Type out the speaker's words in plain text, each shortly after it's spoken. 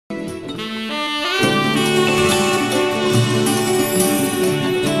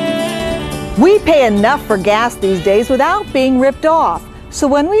We pay enough for gas these days without being ripped off. So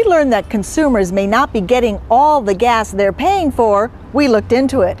when we learned that consumers may not be getting all the gas they're paying for, we looked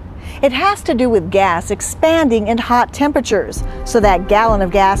into it. It has to do with gas expanding in hot temperatures, so that gallon of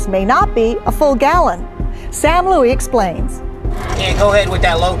gas may not be a full gallon. Sam Louie explains. Yeah, go ahead with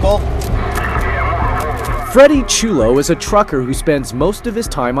that local. Freddie Chulo is a trucker who spends most of his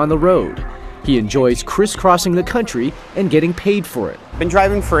time on the road. He enjoys crisscrossing the country and getting paid for it. Been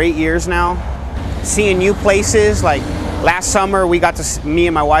driving for 8 years now, seeing new places. Like last summer, me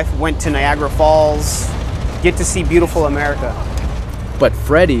and my wife went to Niagara Falls, get to see beautiful America. But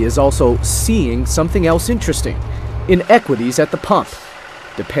Freddie is also seeing something else interesting: inequities at the pump.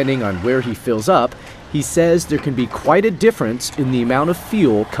 Depending on where he fills up, he says there can be quite a difference in the amount of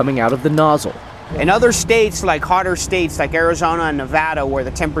fuel coming out of the nozzle. In other states, like hotter states like Arizona and Nevada, where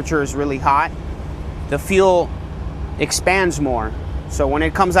the temperature is really hot, the fuel expands more. So when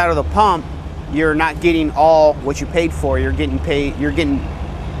it comes out of the pump, you're not getting all what you paid for. You're getting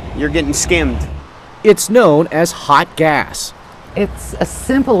skimmed. It's known as hot gas. It's a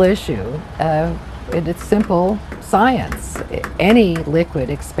simple issue. It's simple science. Any liquid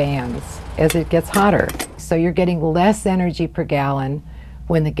expands as it gets hotter. So you're getting less energy per gallon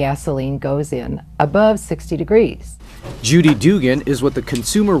when the gasoline goes in above 60 degrees. Judy Dugan is with the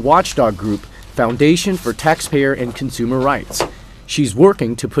consumer watchdog group Foundation for Taxpayer and Consumer Rights. She's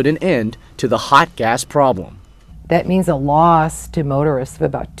working to put an end to the hot gas problem. That means a loss to motorists of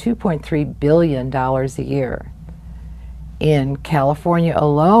about $2.3 billion a year. In California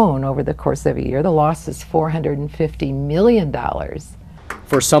alone, over the course of a year, the loss is $450 million.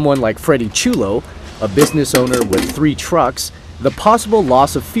 For someone like Freddie Chulo, a business owner with 3 trucks, the possible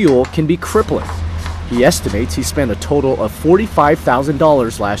loss of fuel can be crippling. He estimates he spent a total of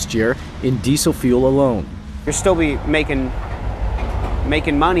 $45,000 last year in diesel fuel alone. You'll still be making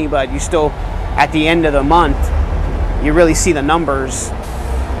money, but you still, at the end of the month, you really see the numbers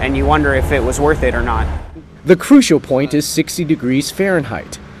and you wonder if it was worth it or not. The crucial point is 60 degrees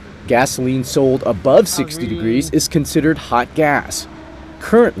Fahrenheit. Gasoline sold above 60 degrees is considered hot gas.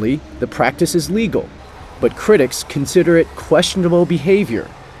 Currently, the practice is legal, but critics consider it questionable behavior,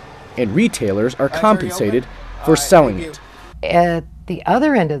 and retailers are compensated for selling it. At the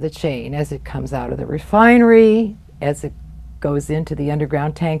other end of the chain, as it comes out of the refinery, as it goes into the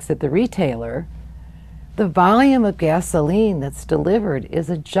underground tanks at the retailer, the volume of gasoline that's delivered is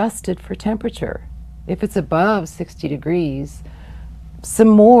adjusted for temperature. If it's above 60 degrees, some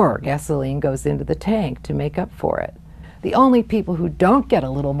more gasoline goes into the tank to make up for it. The only people who don't get a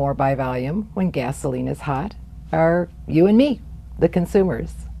little more by volume when gasoline is hot are you and me, the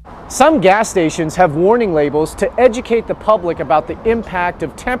consumers. Some gas stations have warning labels to educate the public about the impact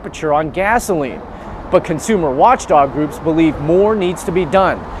of temperature on gasoline. But consumer watchdog groups believe more needs to be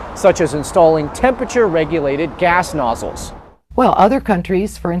done, such as installing temperature-regulated gas nozzles. Well, other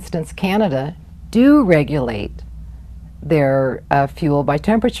countries, for instance Canada, do regulate their fuel by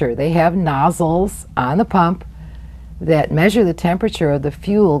temperature. They have nozzles on the pump that measure the temperature of the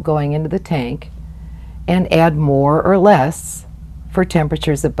fuel going into the tank and add more or less for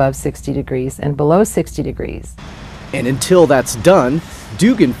temperatures above 60 degrees and below 60 degrees. And until that's done,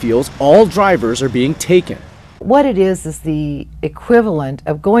 Dugan feels all drivers are being taken. What it is the equivalent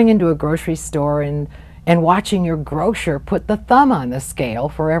of going into a grocery store and watching your grocer put the thumb on the scale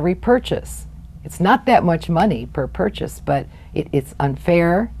for every purchase. It's not that much money per purchase, but it's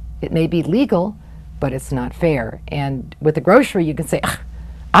unfair. It may be legal, but it's not fair. And with the grocery, you can say,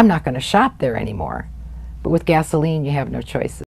 I'm not going to shop there anymore. But with gasoline, you have no choices.